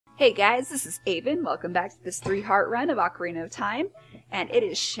Hey guys, this is Avon. Welcome back to this 3-heart run of Ocarina of Time, and it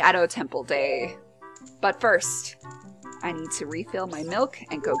is Shadow Temple Day. But first, I need to refill my milk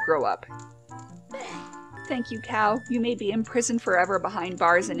and go grow up. Thank you, cow. You may be imprisoned forever behind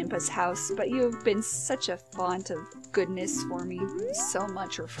bars in Impa's house, but you have been such a font of goodness for me. So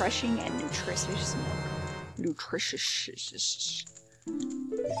much refreshing and nutritious milk. Nutritious.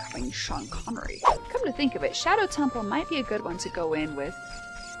 Becoming Sean Connery. Come to think of it, Shadow Temple might be a good one to go in with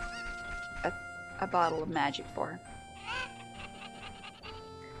a bottle of magic for.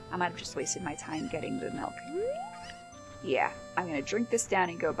 I might have just wasted my time getting the milk. Yeah, I'm gonna drink this down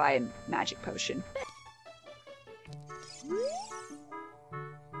and go buy a magic potion.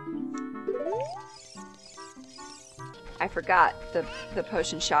 I forgot the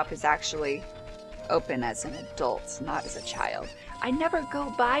potion shop is actually open as an adult, not as a child. I never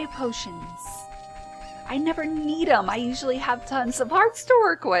go buy potions. I never need them. I usually have tons of hearts to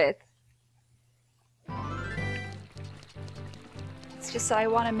work with. It's just that I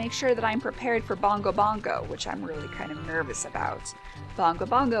want to make sure that I'm prepared for Bongo Bongo, which I'm really kind of nervous about. Bongo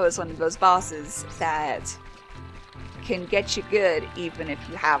Bongo is one of those bosses that can get you good even if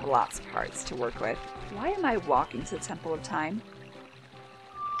you have lots of hearts to work with. Why am I walking to the Temple of Time?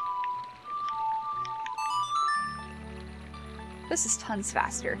 This is tons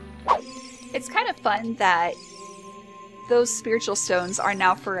faster. It's kind of fun that those spiritual stones are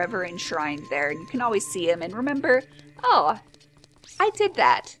now forever enshrined there, and you can always see them and remember, oh, I did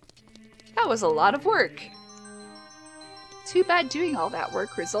that. That was a lot of work. Too bad doing all that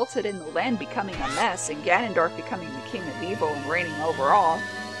work resulted in the land becoming a mess and Ganondorf becoming the king of evil and reigning over all.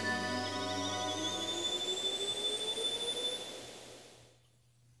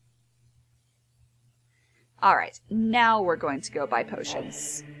 Alright, now we're going to go buy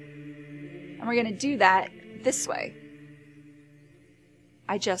potions. And we're going to do that this way.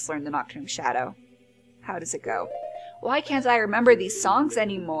 I just learned the Nocturne Shadow. How does it go? Why can't I remember these songs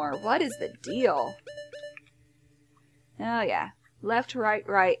anymore? What is the deal? Oh yeah. Left, right,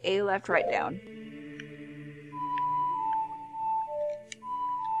 right, A, left, right, down.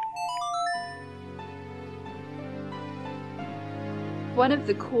 One of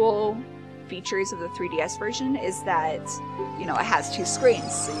the cool features of the 3DS version is that, you know, it has 2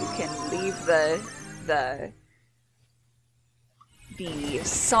 screens, so you can leave the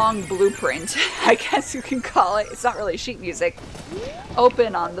song blueprint, I guess you can call it, it's not really sheet music,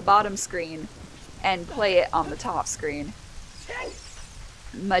 open on the bottom screen and play it on the top screen.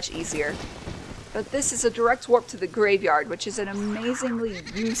 Much easier. But this is a direct warp to the graveyard, which is an amazingly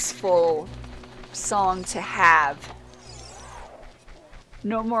useful song to have.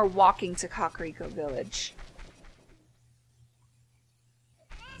 No more walking to Kakariko Village.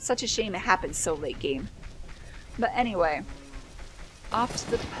 Such a shame it happened so late game. But anyway, off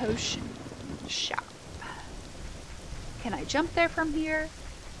to the potion shop. Can I jump there from here?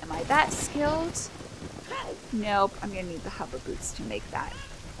 Am I that skilled? Nope, I'm gonna need the hover boots to make that.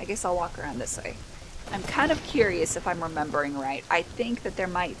 I guess I'll walk around this way. I'm kind of curious if I'm remembering right. I think that there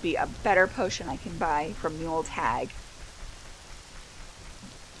might be a better potion I can buy from the old hag.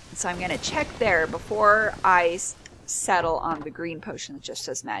 So I'm gonna check there before I settle on the green potion that just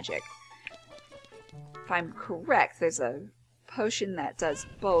says magic. If I'm correct, there's a potion that does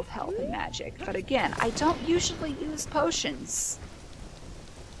both health and magic. But again, I don't usually use potions.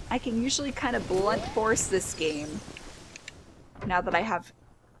 I can usually kind of blunt force this game now that I have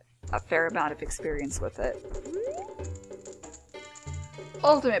a fair amount of experience with it.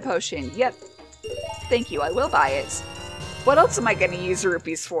 Ultimate potion, yep. Thank you, I will buy it. What else am I going to use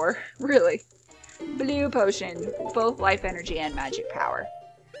rupees for? Really? Blue potion, both life energy and magic power.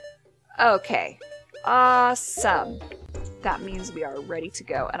 Okay, awesome. That means we are ready to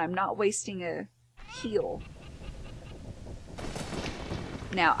go, and I'm not wasting a heal.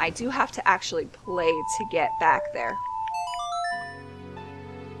 Now, I do have to actually play to get back there.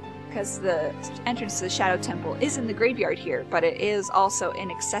 Because the entrance to the Shadow Temple is in the graveyard here, but it is also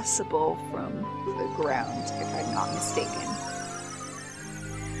inaccessible from the ground, if I'm not mistaken.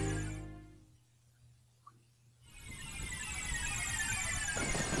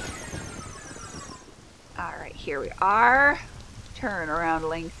 Alright, here we are. Turn around,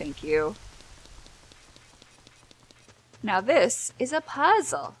 Link, thank you. Now this is a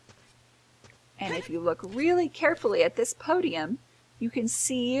puzzle. And if you look really carefully at this podium, you can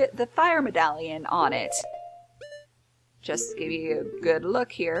see the fire medallion on it. Just to give you a good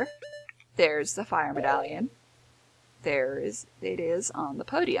look here, there's the fire medallion. It is on the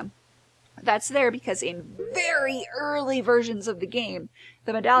podium. That's there because in very early versions of the game,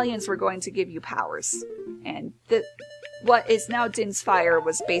 the medallions were going to give you powers. And what is now Din's fire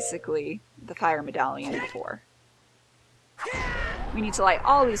was basically the fire medallion before. We need to light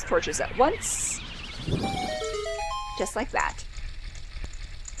all these torches at once. Just like that.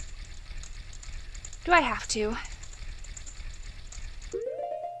 Do I have to?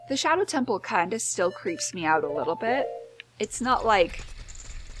 The Shadow Temple kinda still creeps me out a little bit. It's not like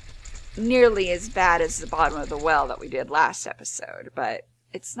nearly as bad as the bottom of the well that we did last episode, but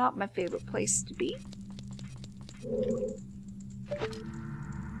it's not my favorite place to be.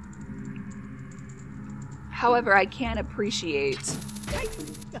 However, I can appreciate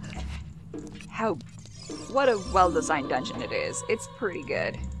what a well-designed dungeon it is. It's pretty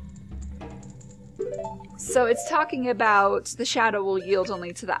good. So it's talking about the shadow will yield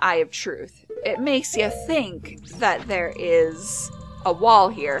only to the eye of truth. It makes you think that there is a wall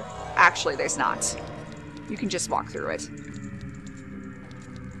here. Actually, there's not. You can just walk through it.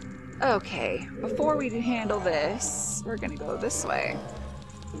 Okay, before we handle this, we're gonna go this way.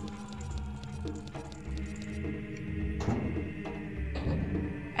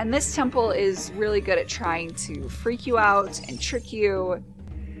 And this temple is really good at trying to freak you out and trick you.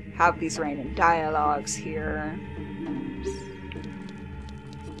 Have these random dialogues here.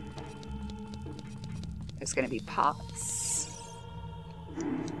 There's gonna be pops.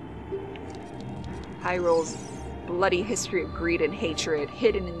 Hyrule's bloody history of greed and hatred,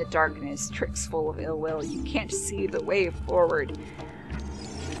 hidden in the darkness, tricks full of ill will. You can't see the way forward.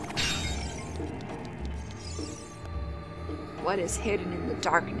 What is hidden in the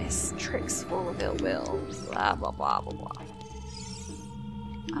darkness, tricks full of ill will. Blah, blah, blah, blah, blah.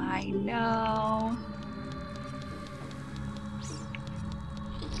 I know.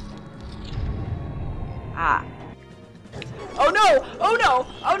 Ah. Oh no! Oh no!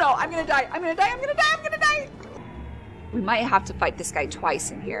 Oh no! I'm gonna die! I'm gonna die! I'm gonna die! I'm gonna die! We might have to fight this guy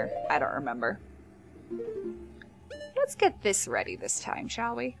twice in here. I don't remember. Let's get this ready this time,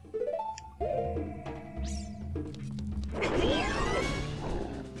 shall we?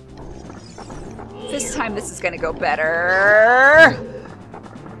 This time this is gonna go better.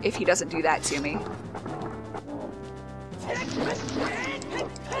 If he doesn't do that to me.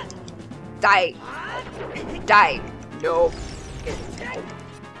 Die. Die. Nope.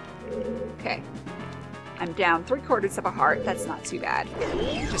 Okay. I'm down 3/4 of a heart. That's not too bad.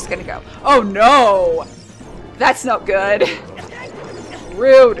 I'm just gonna go. Oh no! That's not good.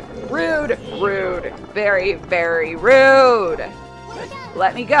 Rude. Rude. Rude. Very, very rude.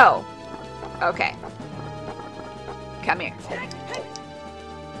 Let me go. Okay. Come here.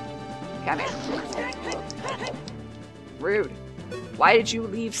 Come here. Rude. Why did you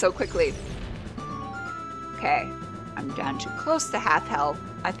leave so quickly? Okay. I'm down to close to half health.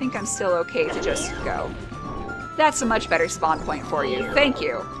 I think I'm still okay to just go. That's a much better spawn point for you. Thank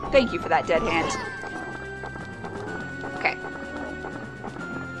you. Thank you for that dead hand. Okay.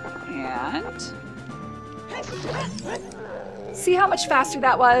 And... see how much faster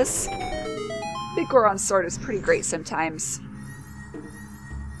that was? Big Goron's sword is pretty great sometimes.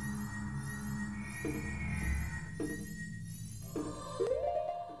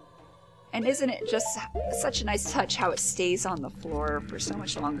 And isn't it just such a nice touch how it stays on the floor for so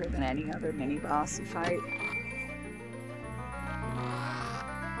much longer than any other mini-boss you fight?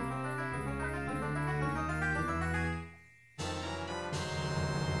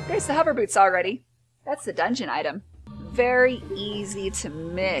 There's the hover boots already. That's the dungeon item. Very easy to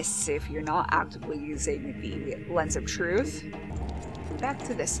miss if you're not actively using the lens of truth. Back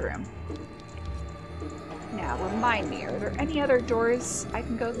to this room. Now, remind me, are there any other doors I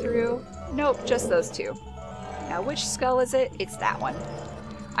can go through? Nope, just those two. Now, which skull is it? It's that one.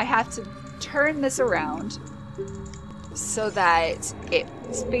 I have to turn this around so that it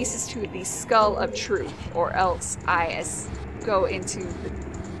faces to the skull of truth, or else I go into the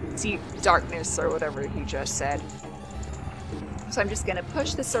deep darkness, or whatever he just said. So I'm just going to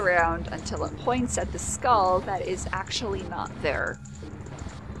push this around until it points at the skull that is actually not there.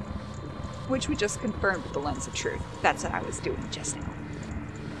 Which we just confirmed with the lens of truth. That's what I was doing just now.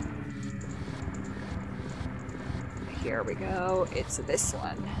 Here we go. It's this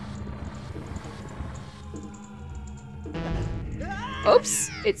one.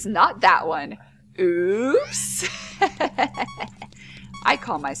 Oops! It's not that one. Oops! I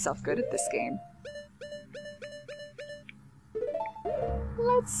call myself good at this game.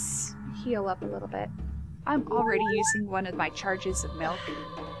 Let's heal up a little bit. I'm already using one of my charges of milk.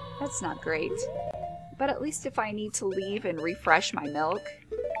 That's not great. But at least if I need to leave and refresh my milk,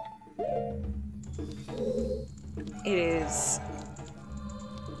 it is...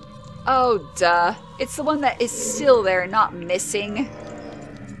 oh, duh. It's the one that is still there, not missing.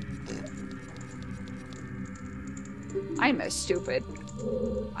 I'm stupid.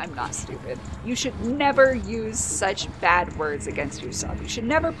 I'm not stupid. You should never use such bad words against yourself. You should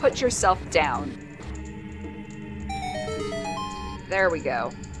never put yourself down. There we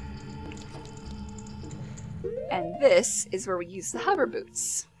go. And this is where we use the hover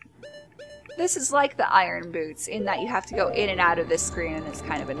boots. This is like the iron boots in that you have to go in and out of this screen and it's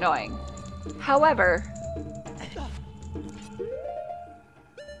kind of annoying. However,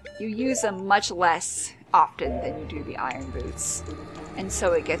 you use them much less often than you do the iron boots, and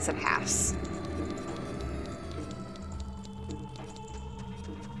so it gets a pass.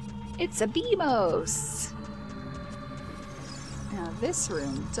 It's a Beamos! Now this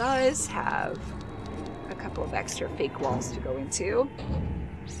room does have a couple of extra fake walls to go into.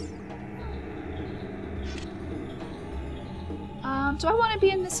 Do I want to be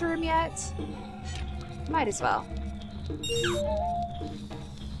in this room yet? Might as well.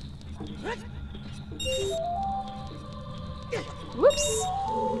 Whoops!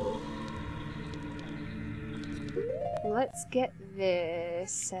 Let's get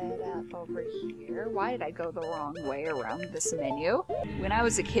this set up over here. Why did I go the wrong way around this menu? When I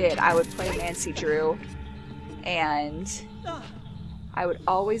was a kid, I would play Nancy Drew, and I would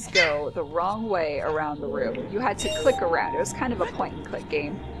always go the wrong way around the room. You had to click around. It was kind of a point-and-click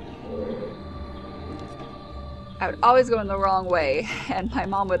game. I would always go in the wrong way, and my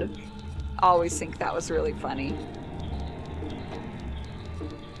mom would always think that was really funny.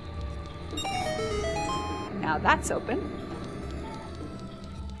 Now that's open.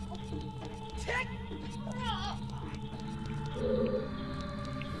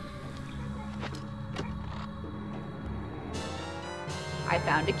 I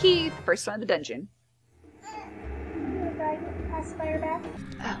found a key, the first one in the dungeon.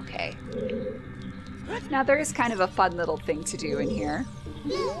 Okay. Now there is kind of a fun little thing to do in here.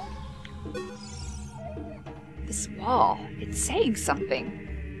 This wall, it's saying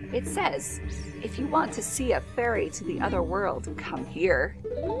something. It says, if you want to see a ferry to the other world, come here.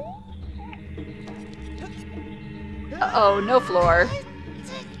 Uh-oh, no floor.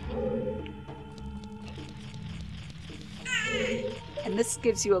 And this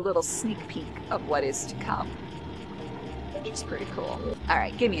gives you a little sneak peek of what is to come, which is pretty cool.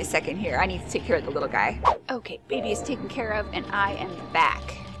 Alright, give me a second here. I need to take care of the little guy. Okay, baby is taken care of, and I am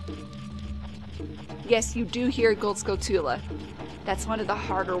back. Yes, you do hear Gold Scotula. That's one of the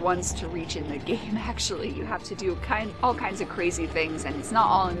harder ones to reach in the game, actually. You have to do all kinds of crazy things, and it's not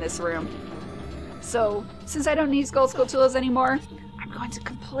all in this room. So, since I don't need Gold Scotulas anymore, I'm going to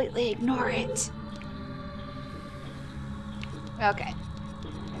completely ignore it. Okay.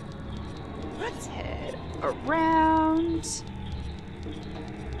 Let's head around.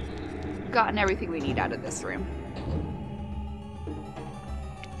 Gotten everything we need out of this room.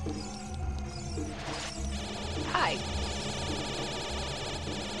 Hi.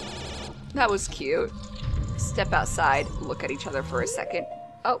 That was cute. Step outside, look at each other for a second.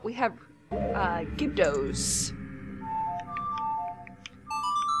 Oh, we have Gibdos.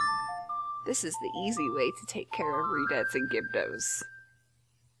 This is the easy way to take care of Redeads and Gibdos.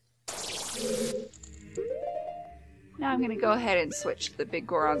 Now I'm gonna go ahead and switch to the big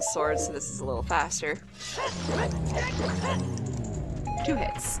Goron sword so this is a little faster. 2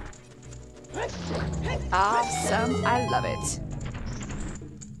 hits. Awesome, I love it.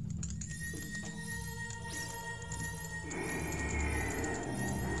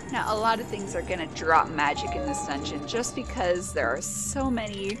 Now a lot of things are gonna drop magic in this dungeon just because there are so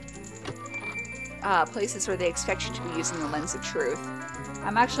many places where they expect you to be using the Lens of Truth.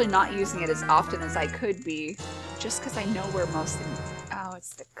 I'm actually not using it as often as I could be, just because I know where most things... Oh,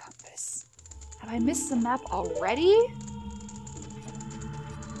 it's the compass. Have I missed the map already?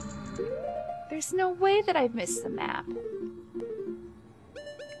 There's no way that I've missed the map.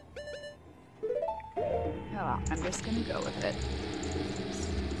 Oh well, I'm just gonna go with it.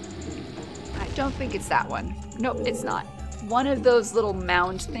 I don't think it's that one. Nope, it's not. One of those little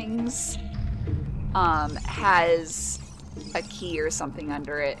mound things has a key or something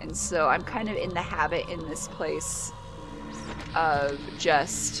under it, and so I'm kind of in the habit in this place of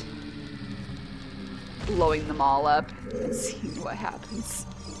just blowing them all up and seeing what happens.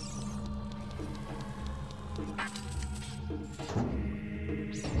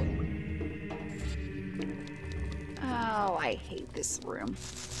 Oh, I hate this room.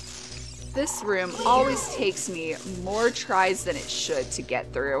 This room always takes me more tries than it should to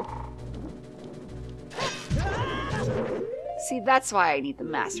get through. See, that's why I need the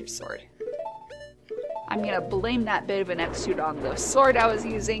Master Sword. I'm gonna blame that bit of an aptitude on the sword I was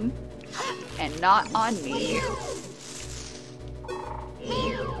using, and not on me.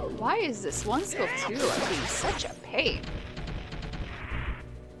 Why is this one Skulltula being such a pain?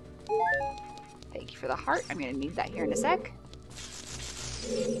 Thank you for the heart. I'm gonna need that here in a sec.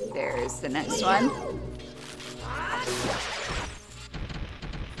 There's the next one.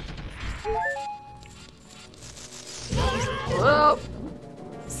 Whoa!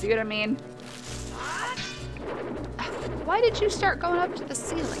 See what I mean? Why did you start going up to the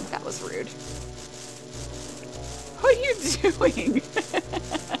ceiling? That was rude. What are you doing?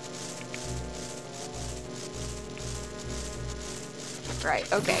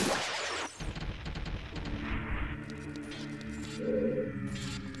 Right, okay.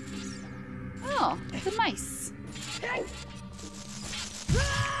 Oh, it's a mice.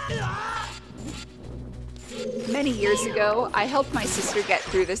 Many years ago, I helped my sister get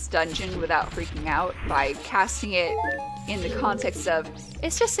through this dungeon without freaking out by casting it in the context of,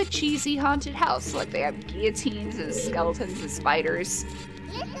 it's just a cheesy haunted house. Like, they have guillotines and skeletons and spiders.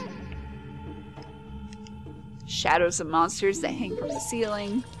 Shadows of monsters that hang from the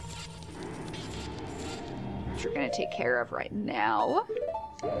ceiling. Which we're gonna take care of right now.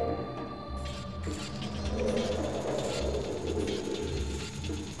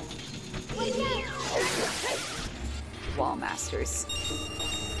 Wall masters.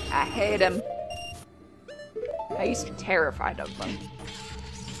 I hate them. I used to be terrified of them.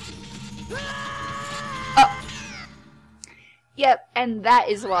 Oh! Yep, and that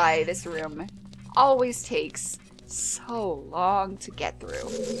is why this room always takes so long to get through.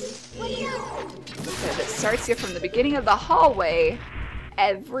 Because it starts you from the beginning of the hallway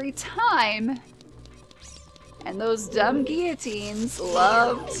every time. And those dumb guillotines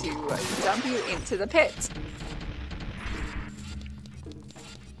love to dump you into the pit.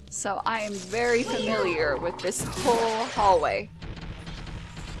 So I am very familiar with this whole hallway.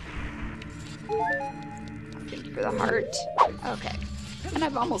 Thank you for the heart. Okay. And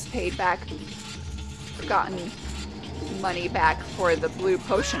I've almost paid back, gotten money back for the blue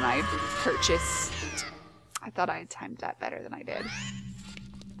potion I purchased. I thought I had timed that better than I did.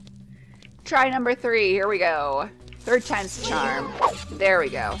 Try number 3, here we go. 3rd time's the charm. There we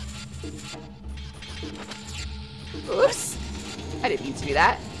go. Oops. I didn't mean to do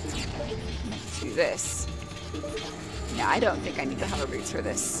that. Let's do this. No, I don't think I need the hover boots for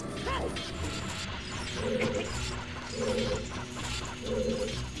this.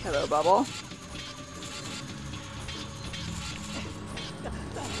 Hello, Bubble.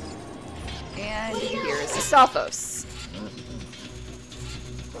 And here's the Stalfos.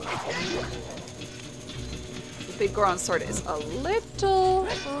 The big Goron sword is a little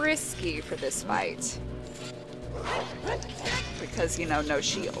risky for this fight. Because, you know, no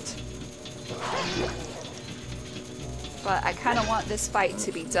shield. But I kind of want this fight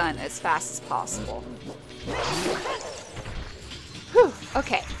to be done as fast as possible. Whew,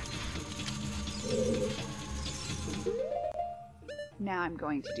 okay. Now I'm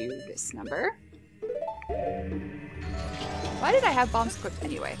going to do this number. Why did I have bombs equipped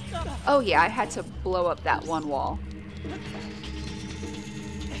anyway? Oh yeah, I had to blow up that one wall.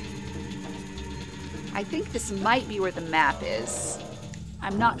 I think this might be where the map is.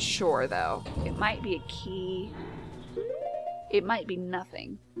 I'm not sure though. It might be a key. It might be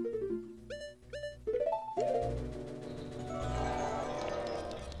nothing.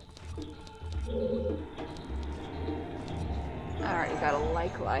 Alright, we've got a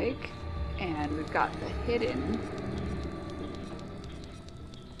like, and we've got the hidden.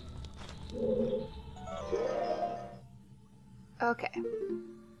 Okay.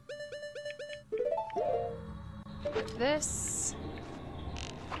 This.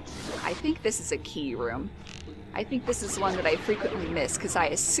 I think this is a key room. I think this is one that I frequently miss because I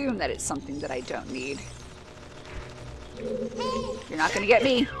assume that it's something that I don't need. You're not gonna get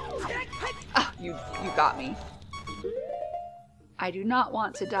me! Oh, you got me. I do not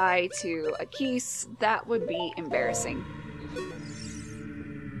want to die to a Keese. That would be embarrassing.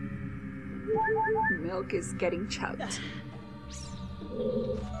 Milk is getting chugged.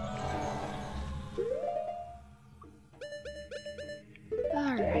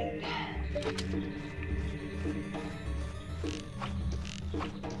 Alright.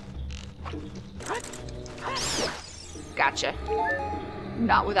 Gotcha.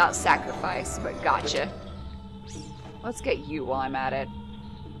 Not without sacrifice, but gotcha. Let's get you while I'm at it.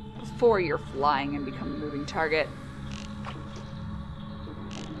 Before you're flying and become a moving target.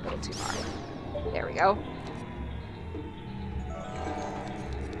 A little too hard. There we go.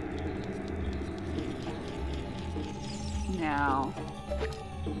 Now,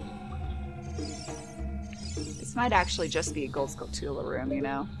 this might actually just be a Gold Skulltula room, you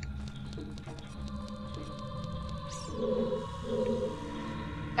know?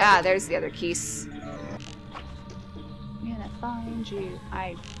 Ah, there's the other keys. Gonna find you.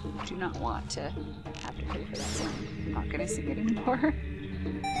 I do not want to have to pay for that song. I'm not gonna sing it anymore.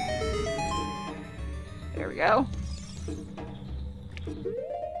 There we go.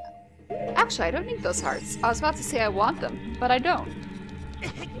 Actually, I don't need those hearts. I was about to say I want them, but I don't.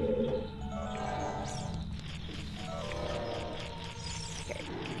 Okay.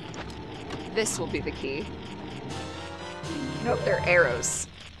 This will be the key. Nope, they're arrows.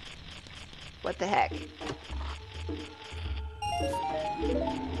 What the heck?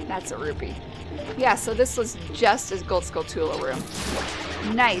 That's a rupee. Yeah, so this was just as Gold Skull Tula room.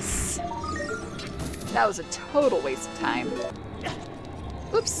 Nice. That was a total waste of time.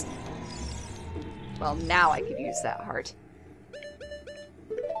 Oops. Well, now I could use that heart.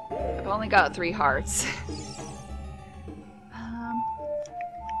 I've only got 3 hearts.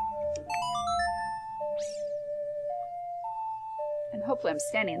 And hopefully I'm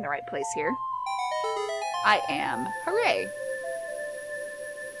standing in the right place here. I am. Hooray!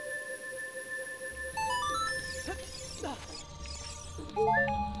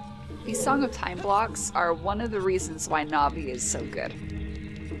 These Song of Time blocks are one of the reasons why Navi is so good.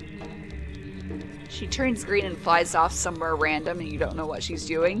 She turns green and flies off somewhere random and you don't know what she's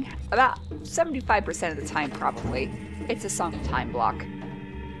doing. About 75% of the time, probably. It's a Song of Time block.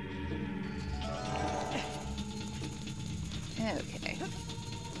 Okay.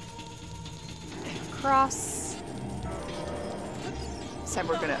 Cross. So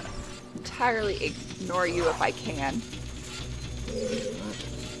we're gonna entirely ignore you if I can.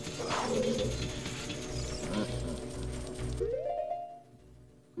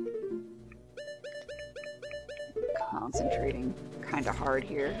 Concentrating kind of hard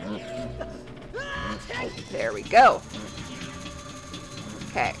here. There we go.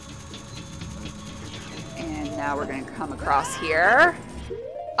 Okay. And now we're going to come across here.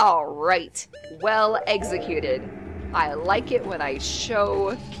 Alright. Well executed. I like it when I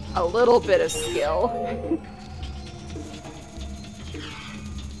show a little bit of skill.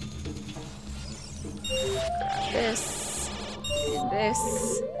 Grab this. And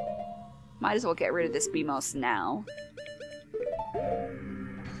this. Might as well get rid of this BMOS now.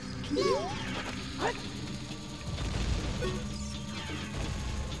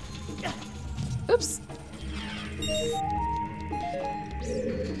 Oops.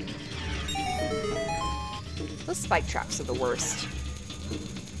 Those spike traps are the worst.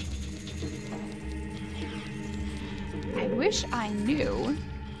 I wish I knew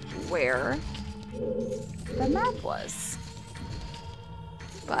where the map was.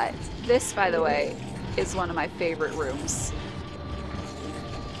 But this, by the way, is one of my favorite rooms.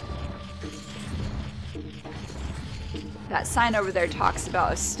 That sign over there talks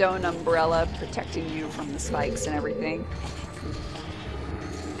about a stone umbrella protecting you from the spikes and everything.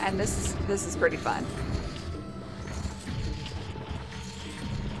 And this is pretty fun.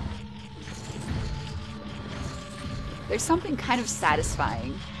 There's something kind of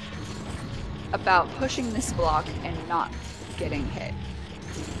satisfying about pushing this block and not getting hit.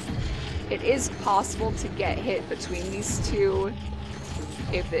 It is possible to get hit between these two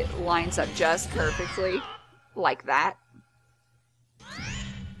if it lines up just perfectly, like that.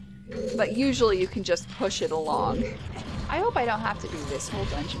 But usually you can just push it along. I hope I don't have to do this whole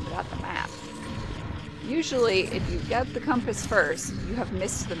dungeon without the map. Usually, if you get the compass first, you have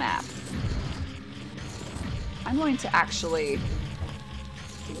missed the map. I'm going to actually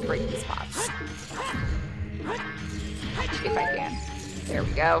break these pots. If I can. There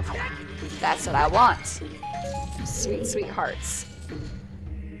we go. That's what I want. Sweet, sweet hearts.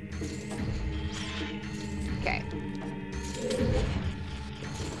 Okay.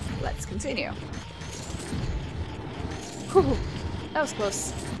 Let's continue. Whew, that was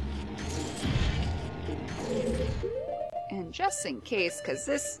close. And just in case, because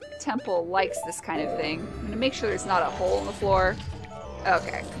this temple likes this kind of thing, I'm going to make sure there's not a hole in the floor.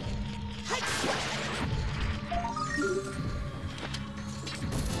 Okay.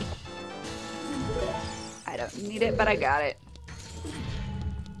 I don't need it, but I got it.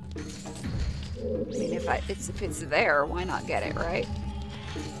 I mean, if it's there, why not get it, right?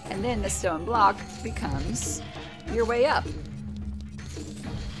 And then the stone block becomes your way up.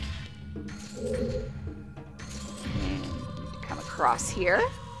 And come across here.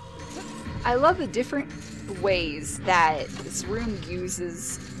 I love the different ways that this room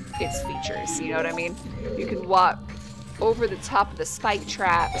uses its features, you know what I mean? You can walk over the top of the spike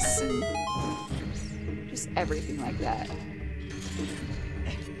traps and just everything like that.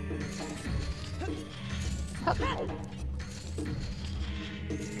 Hup.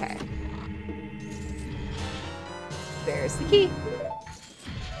 Okay. There's the key.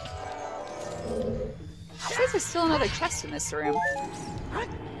 guess there's still another chest in this room.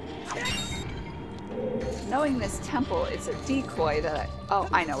 Knowing this temple is a decoy that oh,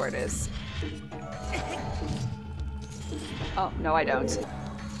 I know where it is. Oh, no I don't.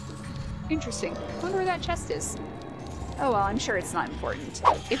 Interesting. Wonder where that chest is. Oh well, I'm sure it's not important.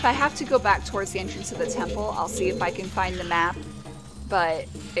 If I have to go back towards the entrance of the temple, I'll see if I can find the map. But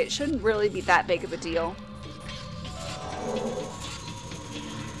it shouldn't really be that big of a deal.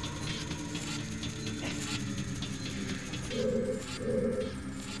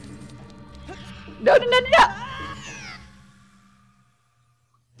 No, no, no, no, no!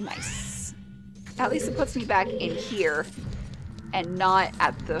 Nice. At least it puts me back in here and not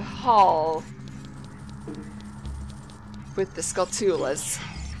at the hall with the Skulltulas.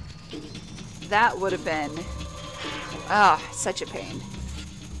 That would have been such a pain.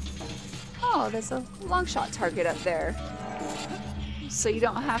 Oh, there's a long shot target up there. So you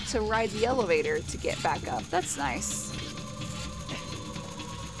don't have to ride the elevator to get back up. That's nice.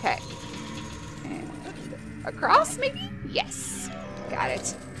 Okay. And across, maybe? Yes. Got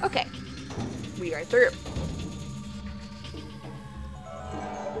it. Okay. We are through.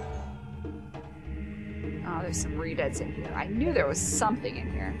 Oh, there's some redeads in here. I knew there was something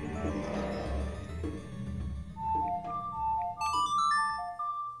in here.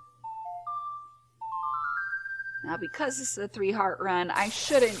 Now, because this is a 3-heart run, I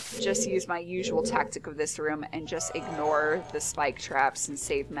shouldn't just use my usual tactic of this room and just ignore the spike traps and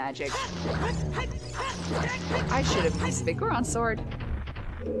save magic. I should have used the Goron sword.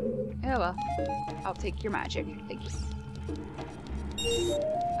 Oh well. I'll take your magic. Thank you.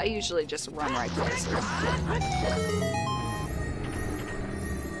 I usually just run right through this room.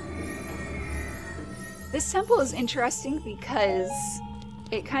 This temple is interesting because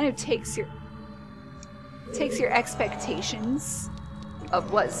it kind of takes your expectations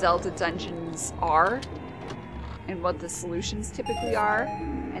of what Zelda dungeons are and what the solutions typically are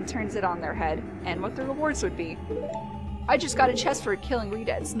and turns it on their head and what the rewards would be. I just got a chest for killing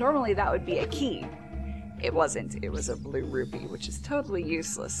redeads. Normally that would be a key. It wasn't. It was a blue rupee, which is totally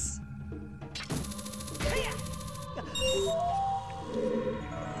useless.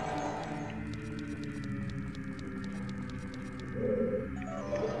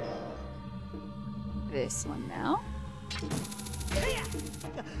 This one now.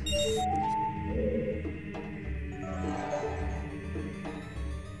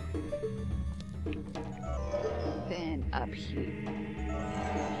 Then up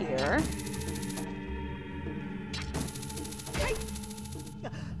here.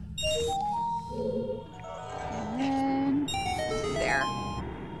 And then there.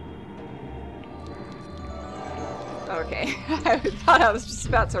 Okay, I thought I was just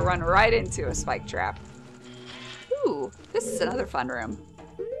about to run right into a spike trap. Ooh, this is another fun room.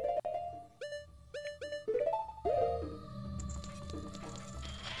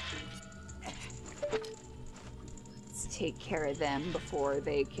 Let's take care of them before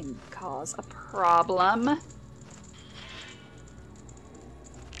they can cause a problem.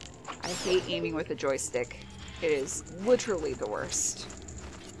 I hate aiming with a joystick. It is literally the worst.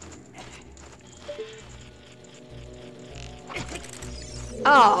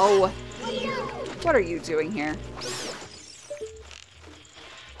 Oh! What are you doing here?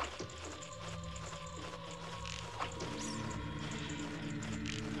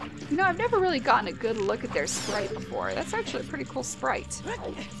 You know, I've never really gotten a good look at their sprite before. That's actually a pretty cool sprite.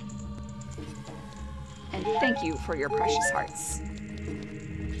 And thank you for your precious hearts.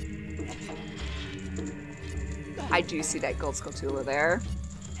 I do see that gold Skulltula there.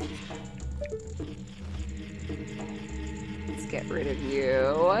 Let's get rid of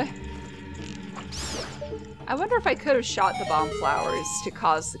you. I wonder if I could have shot the bomb flowers to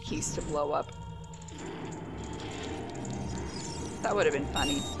cause the keys to blow up. That would have been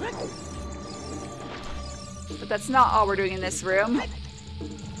funny. But that's not all we're doing in this room.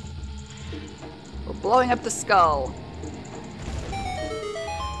 We're blowing up the skull.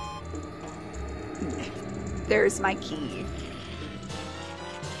 There's my key.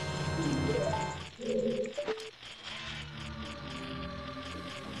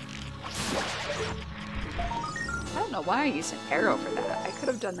 I don't know why I used an arrow for that. I could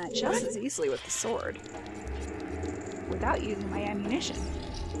have done that just as easily with the sword. Without using my ammunition.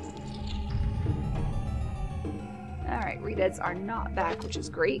 Alright, redeads are not back, which is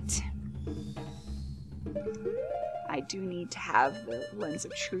great. I do need to have the Lens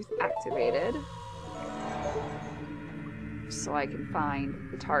of Truth activated. So I can find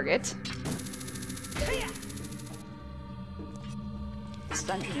the target. This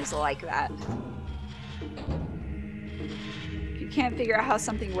dungeon is like that. If you can't figure out how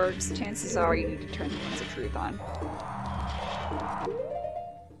something works, chances are you need to turn the lens of truth on.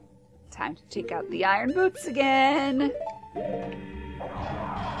 Time to take out the iron boots again.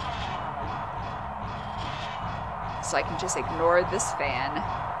 So I can just ignore this fan.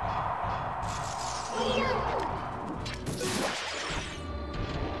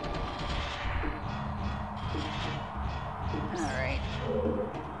 Alright.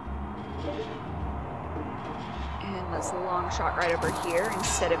 And let's long shot right over here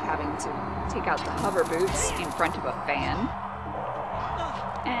instead of having to take out the hover boots in front of a fan.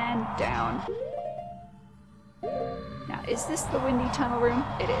 And down. Now, is this the windy tunnel room?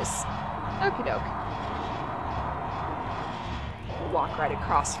 It is. Okie doke. Walk right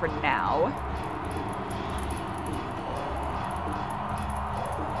across for now.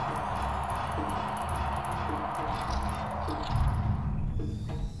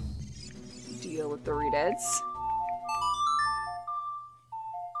 Deal with the redeads.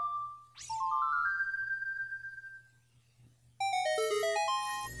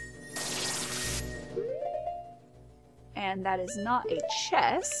 And that is not a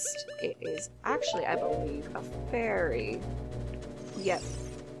chest. It is actually, I believe, a fairy. Yep.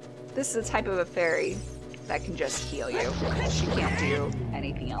 This is a type of a fairy that can just heal you. She can't do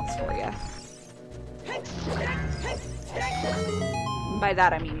anything else for you. And by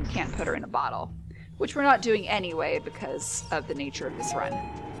that I mean you can't put her in a bottle. Which we're not doing anyway because of the nature of this run.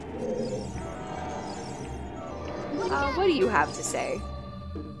 What do you have to say?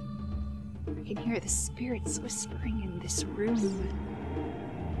 I can hear the spirits whispering in this room.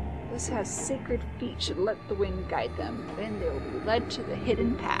 Those who have sacred feet should let the wind guide them. Then they will be led to the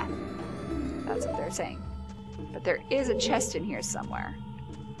hidden path. That's what they're saying. But there is a chest in here somewhere.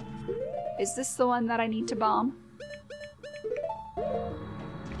 Is this the one that I need to bomb?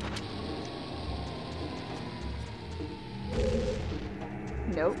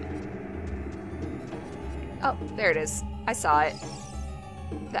 Nope. Oh, there it is. I saw it.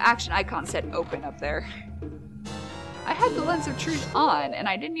 The action icon said open up there. I had the lens of truth on, and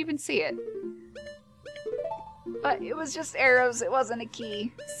I didn't even see it. But it was just arrows, it wasn't a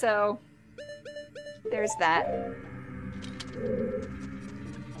key, so there's that.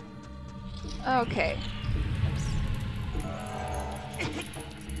 Okay.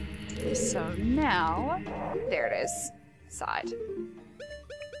 So now, there it is. Side.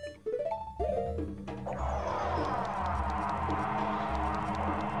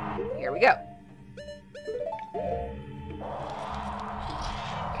 Here we go.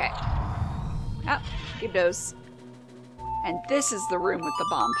 Okay. Oh, give those. And this is the room with the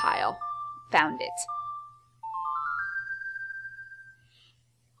bomb pile. Found it.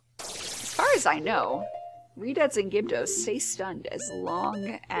 As far as I know, Redeads and Gibdos stay stunned as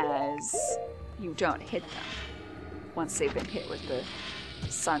long as you don't hit them. Once they've been hit with the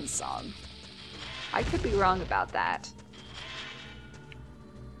Sun Song. I could be wrong about that.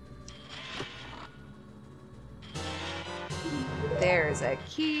 There's a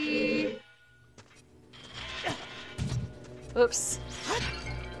key. Oops.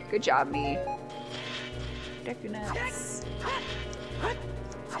 Good job, me. Protect your nuts.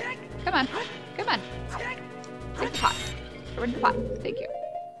 Come on. Come on. Take the pot. Throw in the pot. Thank you.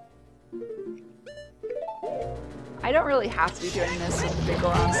 I don't really have to be doing this with the big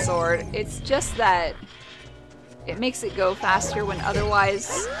Goron sword. It's just that it makes it go faster when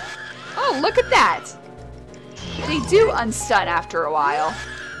otherwise... Oh, look at that! They do unstun after a while.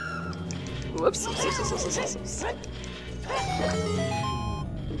 Whoops.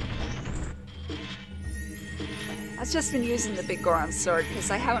 I've just been using the big Goron sword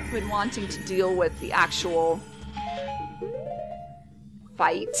because I haven't been wanting to deal with the actual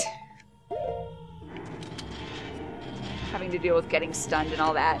fight. Having to deal with getting stunned and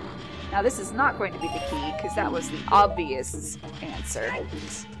all that. Now this is not going to be the key because that was the obvious answer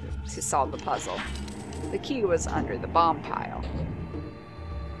to solve the puzzle. The key was under the bomb pile.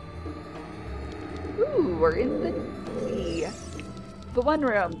 Ooh, we're in the one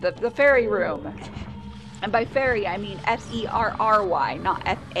room, the fairy room. And by fairy, I mean F-E-R-R-Y, not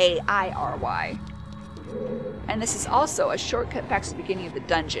F-A-I-R-Y. And this is also a shortcut back to the beginning of the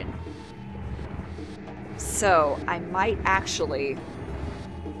dungeon. So I might actually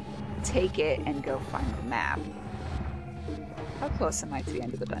take it and go find the map. How close am I to the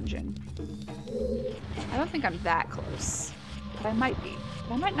end of the dungeon? I don't think I'm that close, but I might be,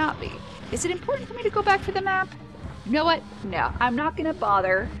 but I might not be. Is it important for me to go back for the map? You know what? No, I'm not gonna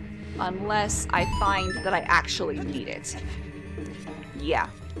bother unless I find that I actually need it. Yeah.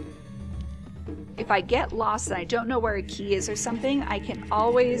 If I get lost and I don't know where a key is or something, I can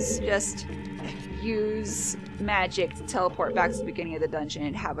always just use magic to teleport back to the beginning of the dungeon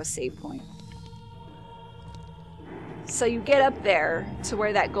and have a save point. So you get up there to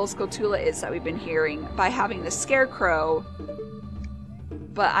where that Gulskotula is that we've been hearing by having the scarecrow,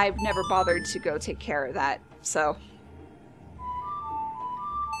 but I've never bothered to go take care of that, so...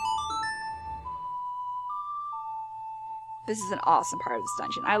 This is an awesome part of this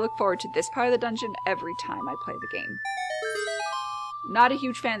dungeon. I look forward to this part of the dungeon every time I play the game. Not a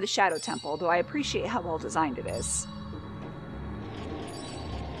huge fan of the Shadow Temple, though I appreciate how well designed it is.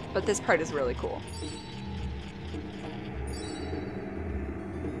 But this part is really cool.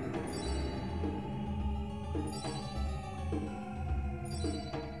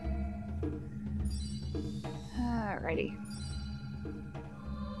 Alrighty.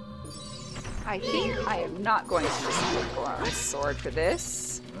 I think I am not going to just look for a sword for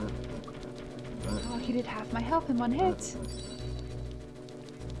this. Oh, he did half my health in one hit.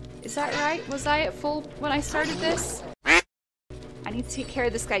 Is that right? Was I at full when I started this? I need to take care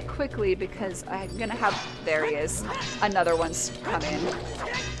of this guy quickly because I'm gonna have... There he is. Another one's come in.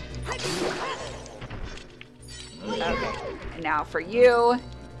 Okay. And now for you.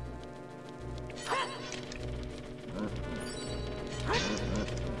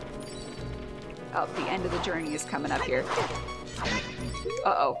 Oh, the end of the journey is coming up here.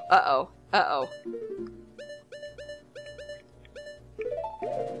 Uh-oh, uh-oh, uh-oh.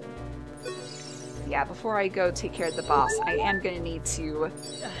 Yeah, before I go take care of the boss, I am going to need to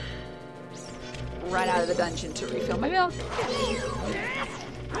run out of the dungeon to refill my milk.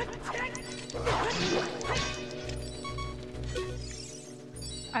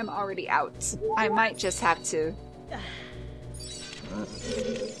 I'm already out. I might just have to...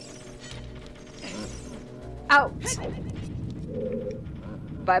 Out!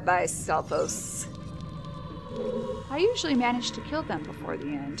 Bye-bye, Stalfos. I usually manage to kill them before the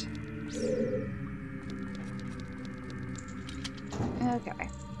end. Okay.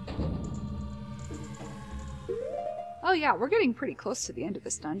 Oh yeah, we're getting pretty close to the end of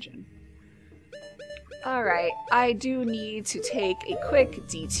this dungeon. Alright, I do need to take a quick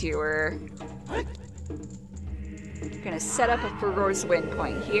detour. I'm gonna set up a Furgor's Wind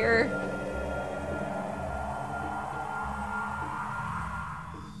point here.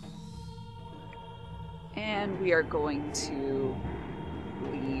 And we are going to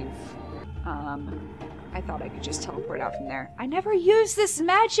leave. I thought I could just teleport out from there. I never use this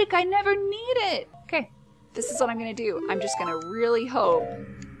magic! I never need it! Okay, this is what I'm gonna do. I'm just gonna really hope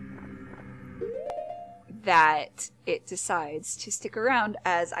that it decides to stick around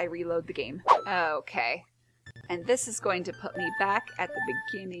as I reload the game. Okay. And this is going to put me back at the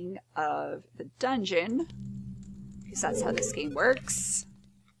beginning of the dungeon, because that's how this game works.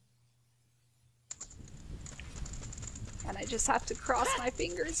 And I just have to cross my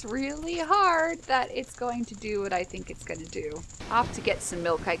fingers really hard that it's going to do what I think it's going to do. Off to get some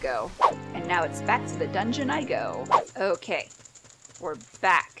milk I go. And now it's back to the dungeon I go. Okay, we're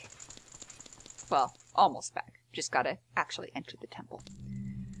back. Well, almost back. Just gotta actually enter the temple.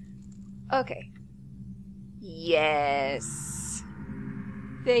 Okay. Yes.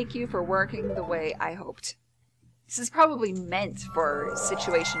 Thank you for working the way I hoped. This is probably meant for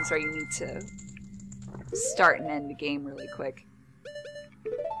situations where you need to start and end the game really quick.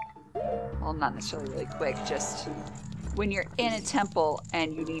 Well, not necessarily really quick, just when you're in a temple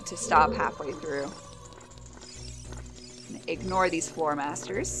and you need to stop halfway through. Ignore these floor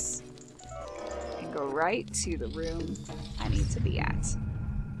masters and go right to the room I need to be at.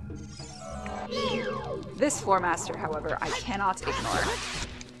 This floor master, however, I cannot ignore.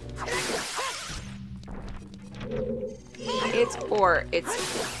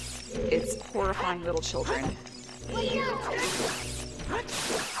 It's horrifying little children. There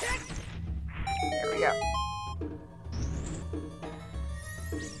we go.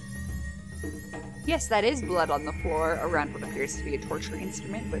 Yes, that is blood on the floor around what appears to be a torture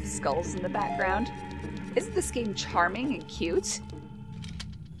instrument with skulls in the background. Isn't this game charming and cute?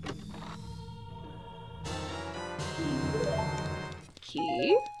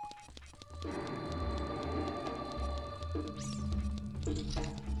 Key.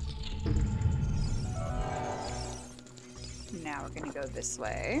 Now we're gonna go this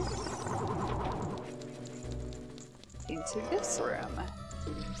way. Into this room.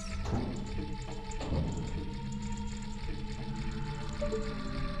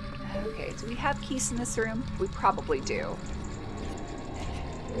 Okay, do we have keys in this room? We probably do.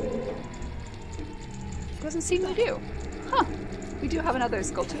 Doesn't seem we do. Huh. We do have another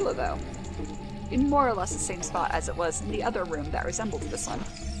Skulltula, though. In more or less the same spot as it was in the other room that resembled this one.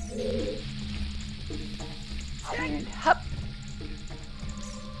 And hup!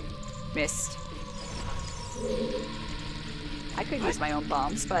 Missed. I could use my own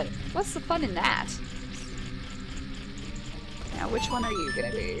bombs, but what's the fun in that? Now, which one are you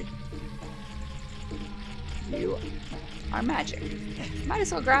gonna be? You are magic. Might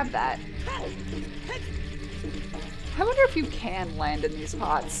as well grab that. I wonder if you can land in these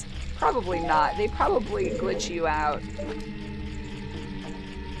pots. Probably not. They probably glitch you out.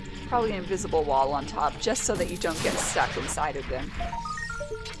 Probably an invisible wall on top, just so that you don't get stuck inside of them.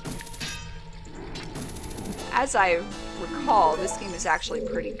 As I recall, this game is actually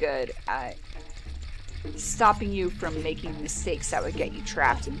pretty good at stopping you from making mistakes that would get you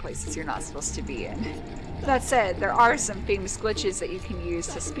trapped in places you're not supposed to be in. That said, there are some famous glitches that you can use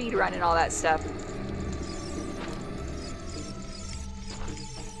to speedrun and all that stuff.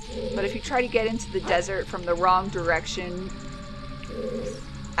 But if you try to get into the desert from the wrong direction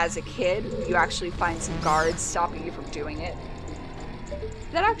as a kid, you actually find some guards stopping you from doing it.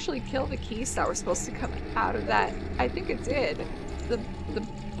 Did that actually kill the keys that were supposed to come out of that? I think it did. The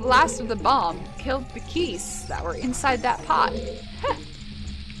blast of the bomb killed the keys that were inside that pot.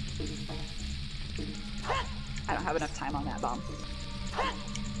 I don't have enough time on that bomb.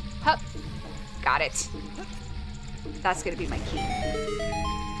 Hup. Got it. That's gonna be my key.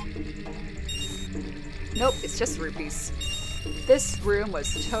 Nope, it's just rupees. This room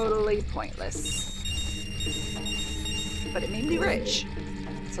was totally pointless. But it made me rich.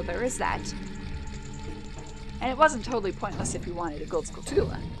 So there is that. And it wasn't totally pointless if you wanted a gold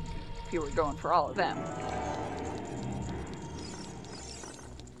Skulltula. If you were going for all of them.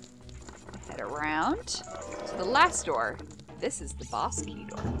 Head around to the last door. This is the boss key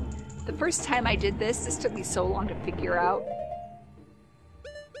door. The first time I did this took me so long to figure out.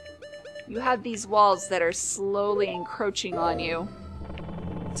 You have these walls that are slowly encroaching on you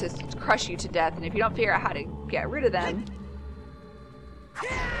to crush you to death, and if you don't figure out how to get rid of them,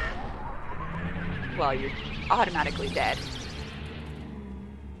 well, you're automatically dead.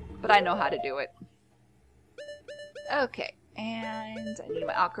 But I know how to do it. Okay, and I need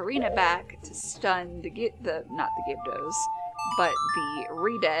my ocarina back to stun not the Gibdos, but the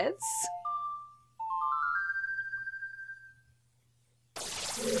Redeads.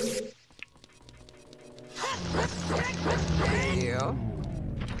 You.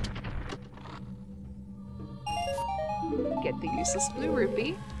 Get the useless blue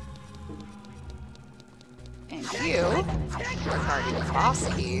rupee. And you are guarding the boss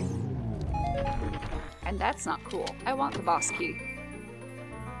key. And that's not cool. I want the boss key.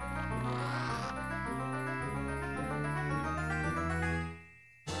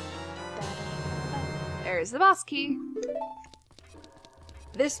 There's the boss key.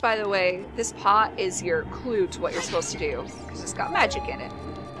 This, by the way, this pot is your clue to what you're supposed to do, because it's got magic in it.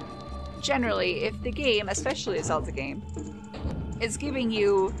 Generally, if the game, especially a Zelda game, is giving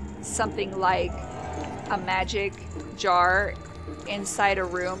you something like a magic jar inside a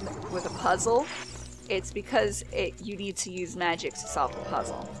room with a puzzle, it's because you need to use magic to solve the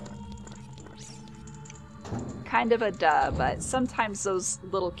puzzle. Kind of a duh, but sometimes those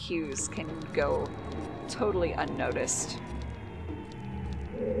little cues can go totally unnoticed.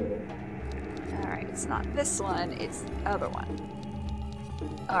 Alright, it's not this one, it's the other one.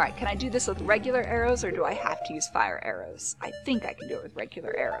 Alright, can I do this with regular arrows, or do I have to use fire arrows? I think I can do it with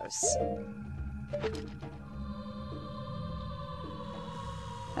regular arrows.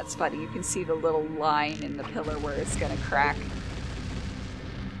 That's funny, you can see the little line in the pillar where it's gonna crack.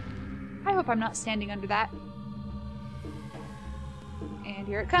 I hope I'm not standing under that. And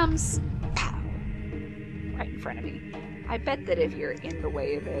here it comes. Pow! Right in front of me. I bet that if you're in the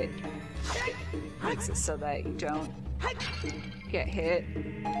way of it, it makes it so that you don't get hit.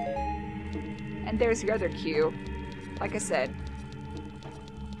 And there's your other cue. Like I said,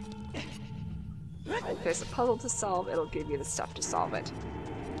 if there's a puzzle to solve, it'll give you the stuff to solve it.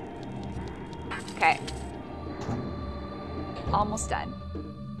 Okay. Almost done.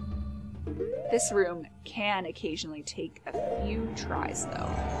 This room can occasionally take a few tries, though.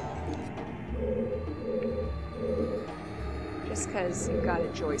 Just because you've got a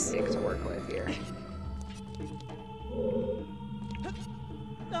joystick to work with here.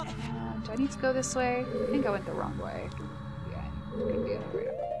 Do I need to go this way? I think I went the wrong way. Yeah, could be right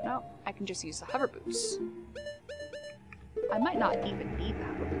up. No, I can just use the hover boots. I might not even need the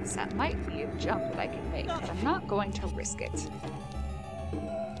hover boots. That might be a jump that I can make, but I'm not going to risk it.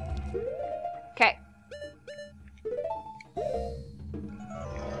 Okay.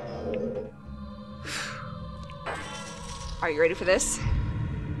 Are you ready for this?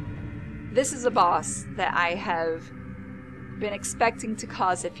 This is a boss that I have been expecting to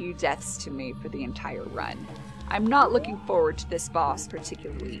cause a few deaths to me for the entire run. I'm not looking forward to this boss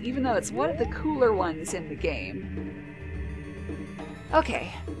particularly, even though it's one of the cooler ones in the game.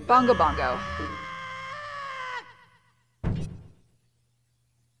 Okay, bongo bongo.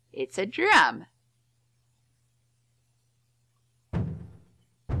 It's a drum.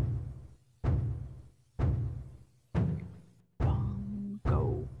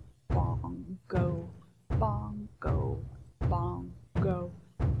 Bongo, bongo, bongo, bongo,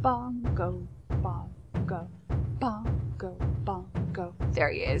 bongo, bongo, bongo, bongo. There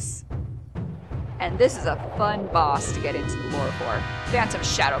he is. And this is a fun boss to get into the lore for. Phantom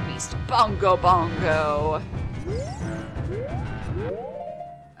Shadow Beast, bongo bongo.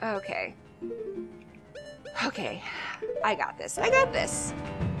 Okay. Okay. I got this. I got this.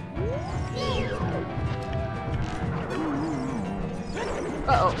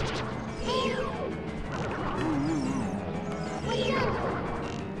 Uh-oh.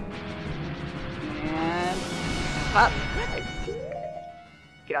 And up.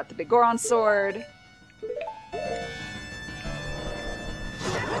 Get out the big Goron sword.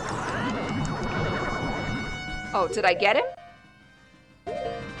 Oh, did I get him?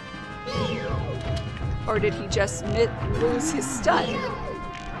 Or did he just lose his stun?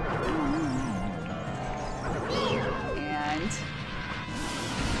 And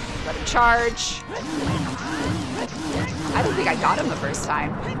let him charge. I don't think I got him the first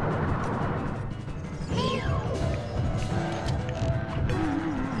time.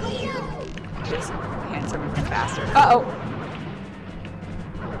 His hands are moving faster. Uh-oh!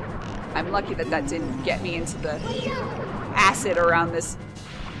 I'm lucky that that didn't get me into the acid around this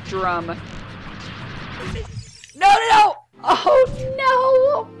drum. No, no, no! Oh,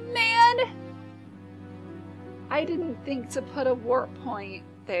 no, man! I didn't think to put a warp point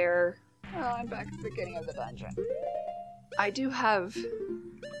there. Oh, I'm back at the beginning of the dungeon. I do have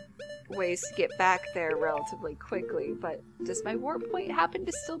ways to get back there relatively quickly, but does my warp point happen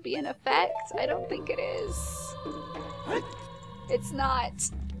to still be in effect? I don't think it is. It's not.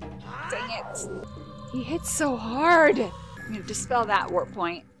 Dang it. He hits so hard. I'm going to dispel that warp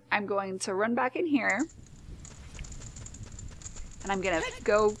point. I'm going to run back in here. And I'm going to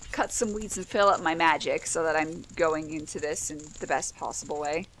go cut some weeds and fill up my magic so that I'm going into this in the best possible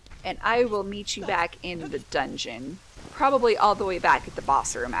way. And I will meet you back in the dungeon. Probably all the way back at the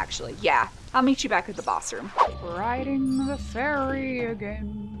boss room, actually. Yeah, I'll meet you back at the boss room. Riding the ferry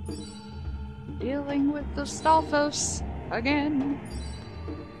again. Dealing with the Stalfos again.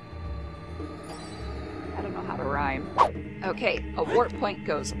 I don't know how to rhyme. Okay, a warp point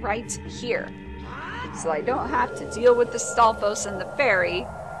goes right here. So I don't have to deal with the Stalfos and the ferry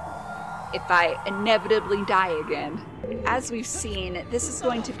if I inevitably die again. As we've seen, this is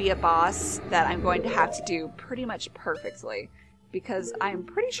going to be a boss that I'm going to have to do pretty much perfectly, because I'm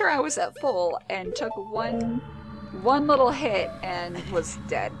pretty sure I was at full and took one little hit and was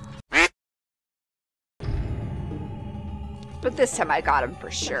dead. But this time I got him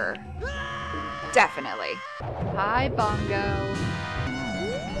for sure. Definitely. Hi, Bongo.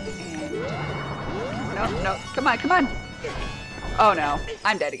 No, no, come on, come on! Oh no,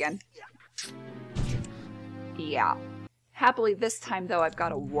 I'm dead again. Yeah. Happily this time though I've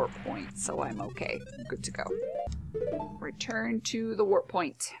got a warp point, so I'm okay. Good to go. Return to the warp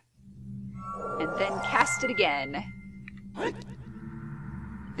point. And then cast it again.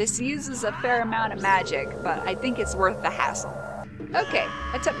 This uses a fair amount of magic, but I think it's worth the hassle. Okay,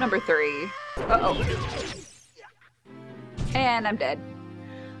 attempt number 3. Uh-oh. And I'm dead.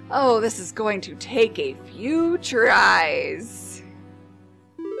 Oh, this is going to take a few tries.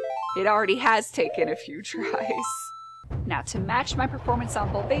 It already has taken a few tries. Now, to match my performance on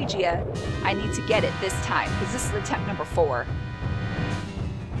Volvagia, I need to get it this time, because this is attempt number 4.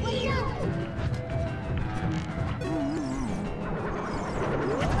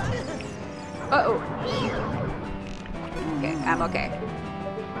 Uh-oh. Okay, I'm okay.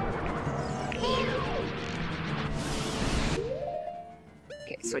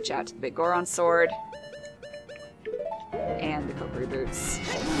 Okay, switch out to the big Goron sword. And the Kokiri boots.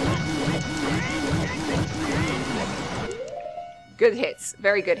 Good hits.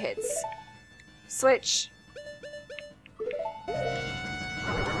 Very good hits. Switch.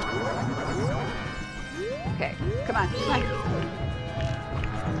 Okay, come on, come on.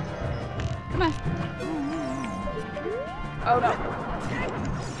 Come on. Oh no.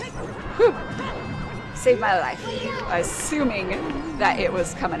 Whew. Saved my life. Assuming that it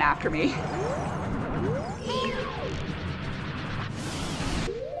was coming after me.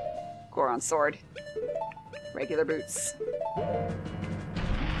 Goron sword. Regular boots.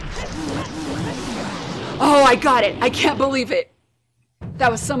 Oh, I got it! I can't believe it!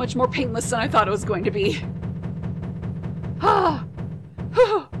 That was so much more painless than I thought it was going to be.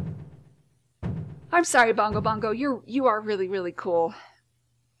 I'm sorry, Bongo Bongo. You are really, really cool.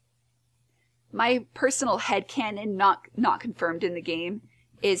 My personal headcanon, not confirmed in the game,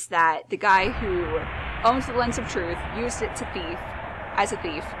 is that the guy who owns the Lens of Truth used it as a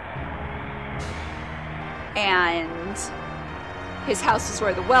thief. And his house is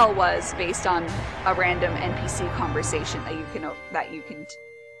where the well was, based on a random NPC conversation that you can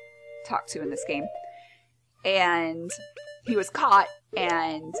talk to in this game. And he was caught,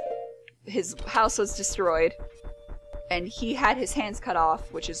 and his house was destroyed, and he had his hands cut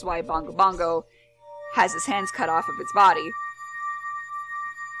off, which is why Bongo Bongo has his hands cut off of its body.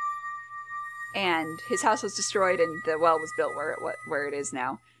 And his house was destroyed, and the well was built where it is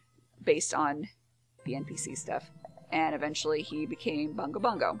now, based on the NPC stuff. And eventually he became Bongo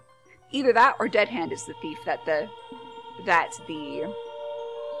Bongo. Either that or Dead Hand is the thief that the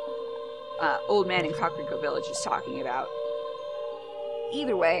old man in Kakariko Village is talking about.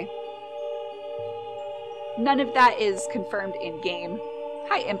 Either way, none of that is confirmed in-game.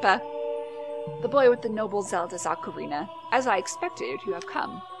 Hi, Impa. The boy with the noble Zelda's ocarina. As I expected, you have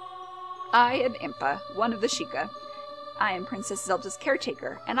come. I am Impa, one of the Sheikah. I am Princess Zelda's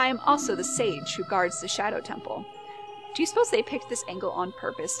caretaker, and I am also the sage who guards the Shadow Temple. Do you suppose they picked this angle on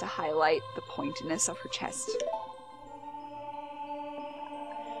purpose to highlight the pointiness of her chest?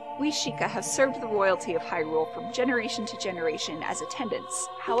 We Sheikah have served the royalty of Hyrule from generation to generation as attendants.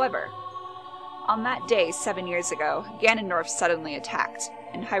 However, on that day 7 years ago, Ganondorf suddenly attacked,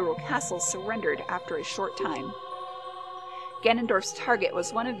 and Hyrule Castle surrendered after a short time. Ganondorf's target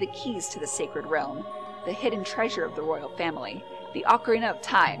was one of the keys to the Sacred Realm, the hidden treasure of the royal family, the Ocarina of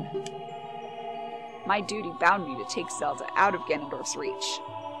Time. My duty bound me to take Zelda out of Ganondorf's reach.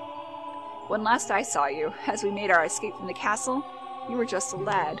 When last I saw you, as we made our escape from the castle, you were just a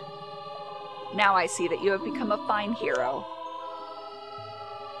lad. Now I see that you have become a fine hero.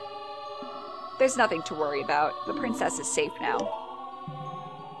 There's nothing to worry about. The princess is safe now.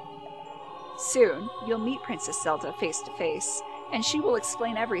 Soon, you'll meet Princess Zelda face to face, and she will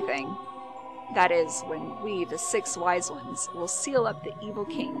explain everything. That is, when we, the 6 wise ones, will seal up the evil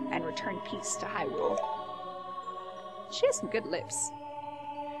king and return peace to Hyrule. She has some good lips.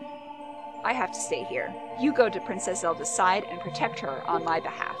 I have to stay here. You go to Princess Zelda's side and protect her on my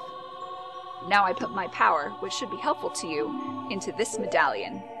behalf. Now I put my power, which should be helpful to you, into this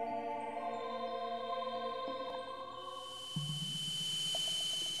medallion.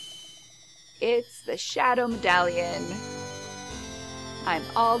 It's the Shadow Medallion. I'm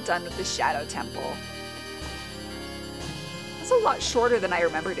all done with the Shadow Temple. It's a lot shorter than I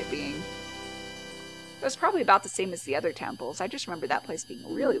remembered it being. It was probably about the same as the other temples. I just remember that place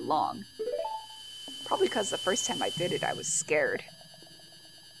being really long. Probably because the first time I did it, I was scared.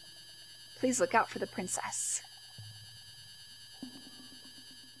 Please look out for the princess.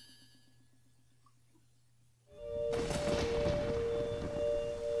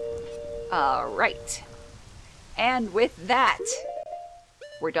 Alright. And with that,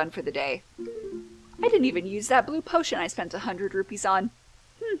 we're done for the day. I didn't even use that blue potion I spent 100 rupees on.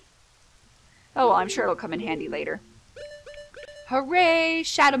 Oh well, I'm sure it'll come in handy later. Hooray!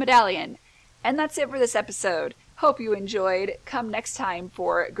 Shadow Medallion! And that's it for this episode. Hope you enjoyed. Come next time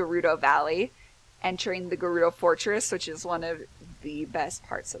for Gerudo Valley, entering the Gerudo Fortress, which is one of the best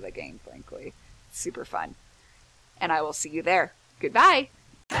parts of the game, frankly. It's super fun. And I will see you there. Goodbye!